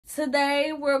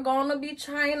Today we're gonna be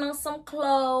trying on some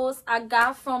clothes I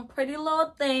got from Pretty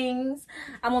Little Things.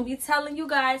 I'm gonna be telling you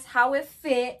guys how it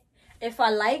fit, if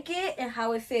I like it, and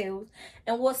how it feels,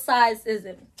 and what size is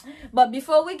it. But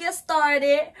before we get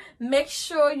started, make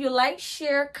sure you like,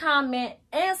 share, comment,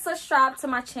 and subscribe to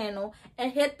my channel,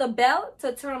 and hit the bell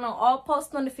to turn on all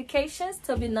post notifications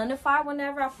to be notified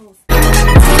whenever I post.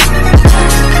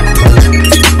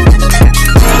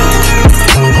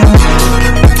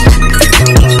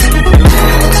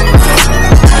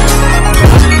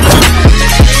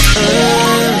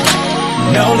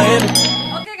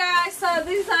 Okay guys, so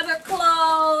these are the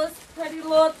clothes, Pretty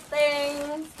Little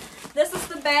Things. This is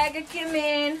the bag it came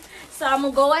in. So I'm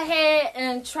gonna go ahead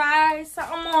and try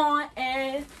something on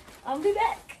and I'll be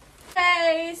back.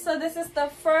 Okay, so this is the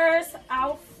first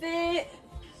outfit.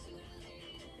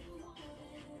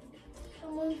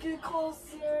 I'm gonna get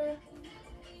closer.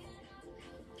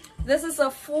 This is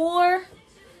a 4.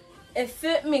 It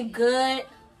fit me good,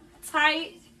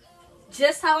 tight,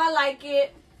 just how I like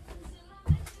it.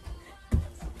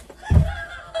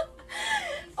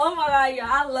 Oh my god, y'all,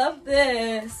 I love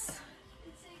this.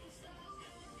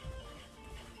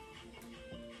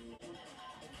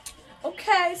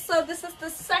 Okay, so this is the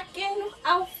second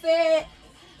outfit.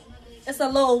 It's a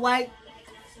little white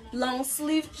long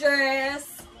sleeve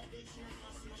dress.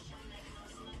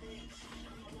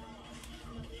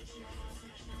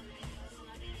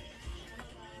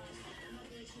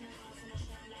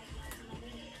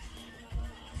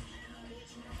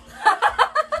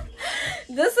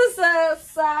 This is a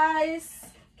size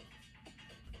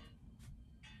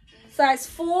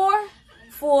 4.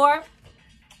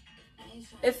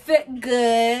 It fit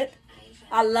good.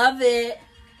 I love it.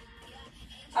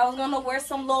 I was gonna wear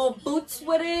some little boots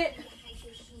with it.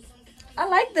 I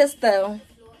like this though.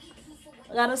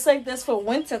 I gotta save this for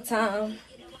winter time.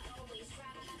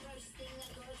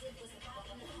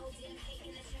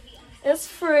 It's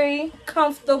free,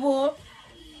 comfortable.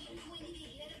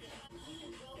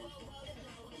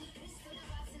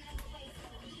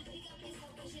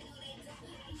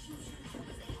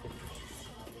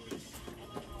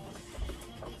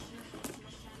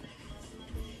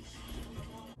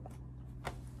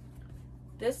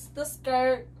 This is the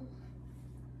skirt.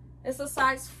 It's a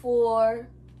size 4.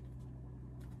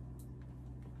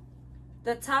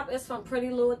 The top is from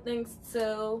Pretty Little Things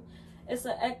too. It's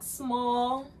an X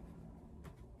small.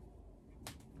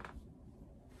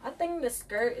 I think the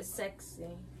skirt is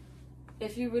sexy.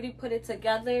 If you really put it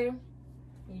together,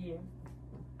 yeah.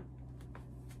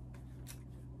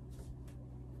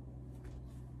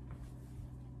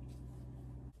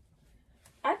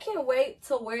 I can't wait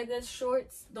to wear these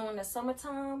shorts during the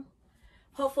summertime.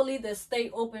 Hopefully they stay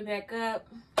open back up.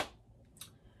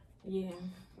 Yeah.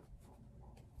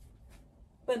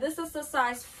 But this is the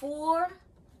size 4.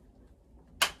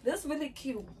 This is really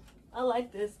cute. I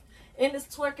like this. And it's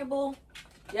twerkable.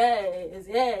 Yes,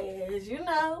 yes, you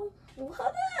know.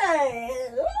 What?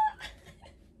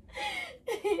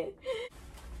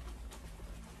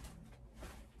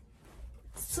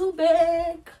 It's too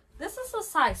big. This is a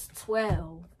size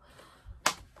 12.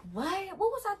 What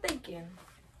was I thinking?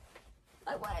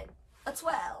 Like what? A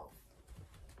 12.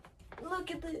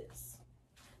 Look at this.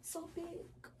 So big.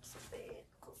 So big.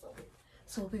 So big.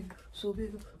 So big. So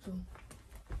big. So...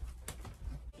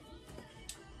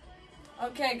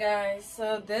 Okay guys,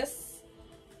 so this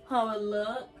how it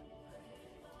look.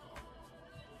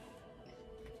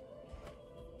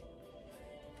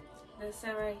 This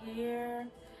right here.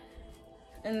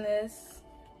 And this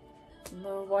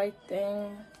little white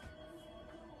thing.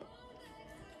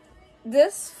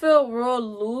 This feel real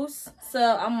loose,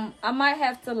 so I might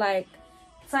have to like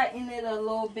tighten it a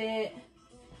little bit.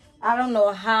 I don't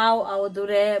know how I would do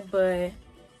that, but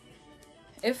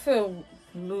it feel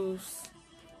loose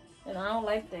and I don't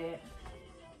like that.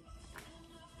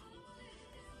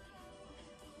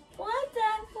 What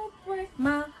that will break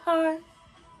my heart.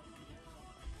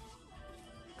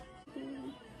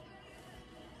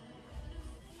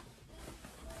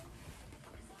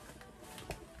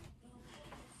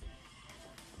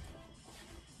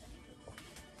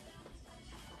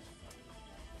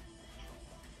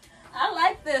 I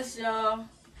like this, y'all,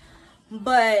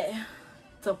 but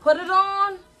to put it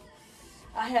on,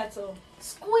 I had to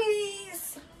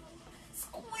squeeze.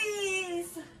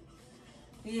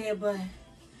 Yeah, but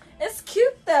it's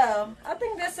cute though. I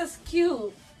think this is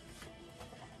cute.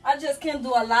 I just can't do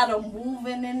a lot of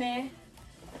moving in there.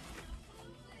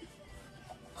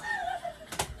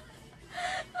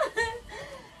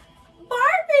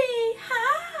 Barbie,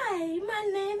 hi,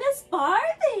 my name is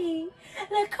Barbie.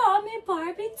 They call me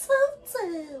Barbie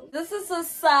Tutu. This is a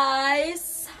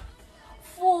size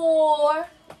 4.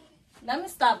 Let me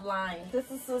stop lying. This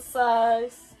is a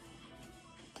size.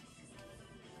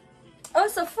 Oh,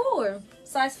 it's a 4.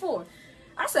 Size 4.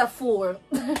 I said 4.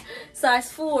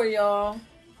 Size 4, y'all.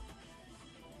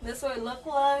 This what it look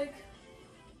like.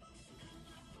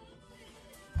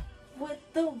 With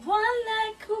the one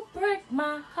that could break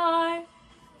my heart.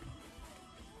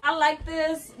 I like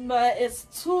this, but it's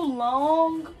too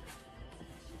long.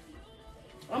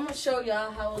 I'm gonna show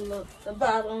y'all how it looks. The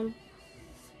bottom.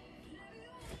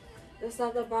 This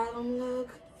how the bottom look.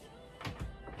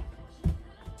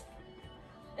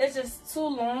 It's just too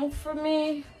long for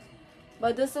me.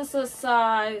 But this is a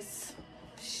size.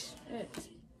 Shit.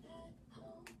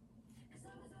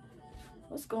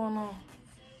 What's going on?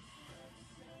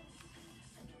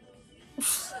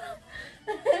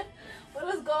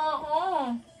 What is going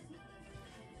on?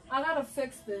 I gotta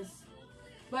fix this.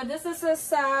 But this is a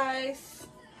size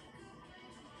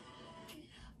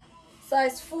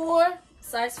 4.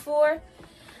 Size 4.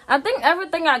 I think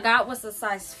everything I got was a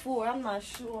size 4. I'm not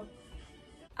sure.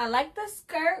 I like the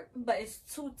skirt, but it's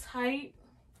too tight.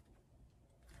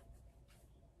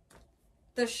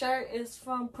 The shirt is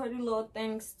from Pretty Little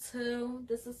Things too.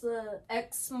 This is a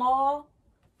X small.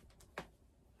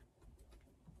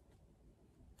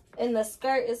 And the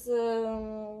skirt is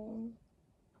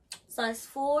size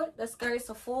 4. The skirt is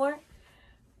a 4.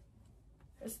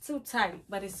 It's too tight,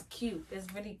 but it's cute.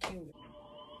 It's really cute.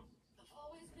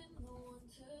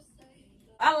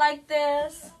 I like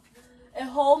this. It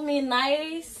hold me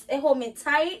nice. It hold me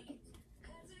tight.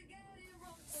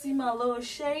 See my little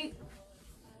shape.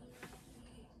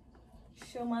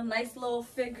 Show my nice little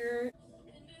figure.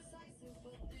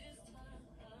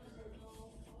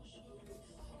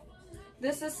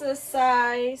 This is a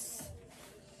size.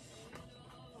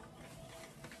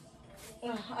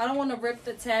 I don't want to rip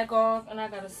the tag off and I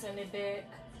gotta send it back.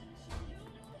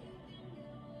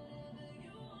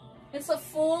 It's a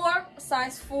 4,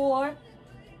 size 4,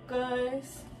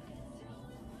 guys.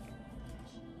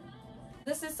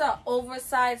 This is an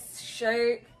oversized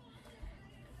shirt.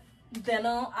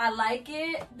 Denim. I like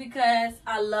it because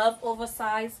I love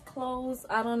oversized clothes.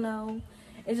 I don't know.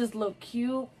 It just look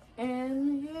cute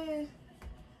and yeah.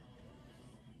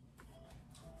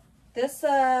 This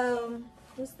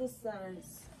what's the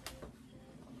size?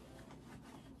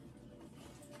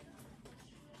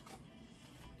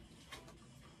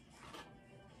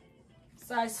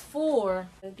 Size 4.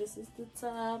 This is the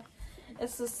top.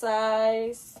 It's a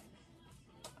size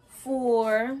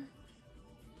 4.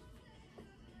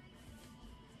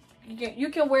 You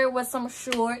can wear it with some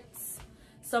shorts,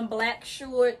 some black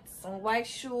shorts, some white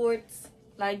shorts,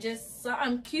 like just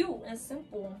something cute and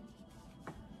simple.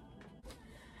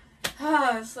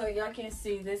 So y'all can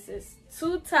see this is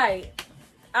too tight.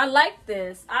 I like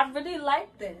this. I really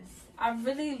like this. I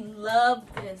really love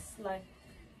this. Like,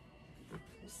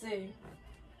 see,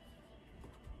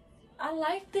 I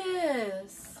like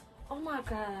this. Oh my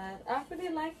god, I really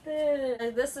like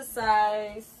this. This is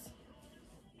size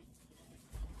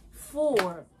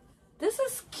 4. This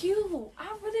is cute.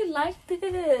 I really like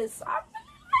this. I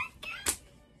really like it.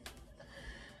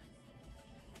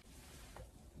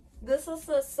 This is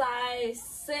a size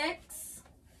 6.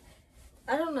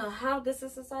 I don't know how this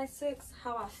is a size 6,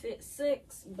 how I fit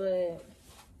 6, but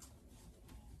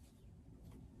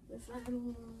this I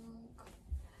don't.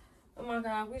 Oh my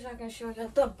god, I wish I could show you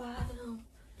at the bottom.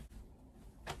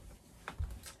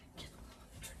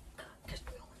 Get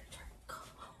me on the drink. Come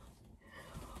on.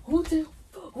 Who did?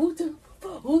 Who did?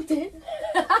 Who did?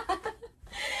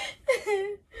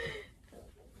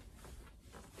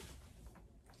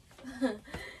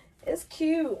 It's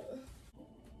cute.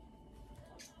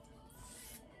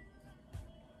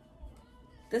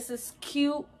 This is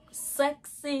cute,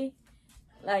 sexy.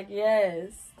 Like,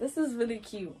 yes, this is really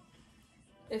cute.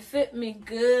 It fit me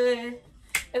good.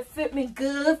 It fit me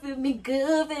good, fit me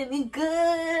good, fit me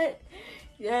good.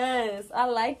 Yes, I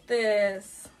like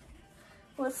this.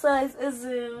 What size is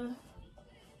it?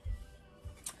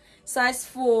 Size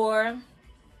 4.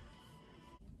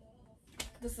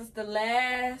 This is the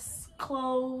last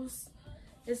clothes.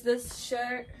 It's this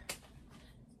shirt.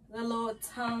 The little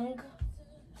tongue.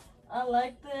 I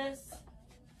like this.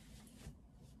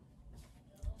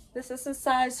 This is a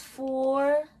size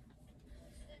 4.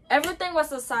 Everything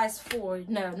was a size 4.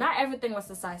 No, not everything was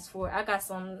a size 4. I got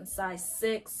some size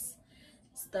 6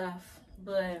 stuff,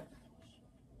 but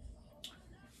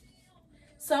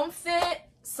some fit,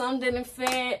 some didn't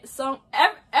fit.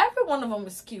 Every one of them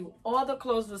was cute. All the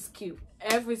clothes was cute.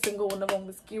 Every single one of them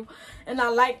was cute, and I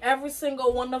like every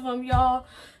single one of them, y'all.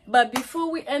 But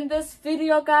before we end this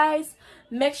video, guys,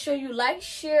 make sure you like,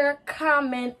 share,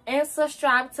 comment, and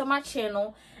subscribe to my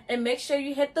channel. and make sure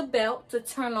you hit the bell to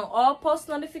turn on all post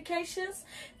notifications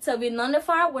to be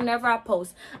notified whenever I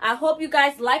post. I hope you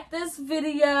guys like this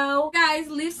video. Guys,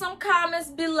 leave some comments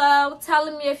below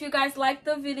telling me if you guys like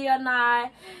the video or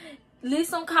not. Leave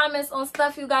some comments on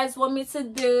stuff you guys want me to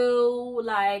do,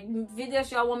 like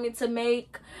videos y'all want me to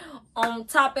make,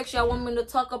 topics y'all want me to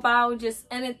talk about, just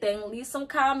anything. Leave some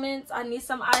comments. I need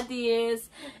some ideas,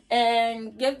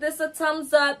 and give this a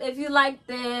thumbs up if you like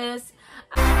this.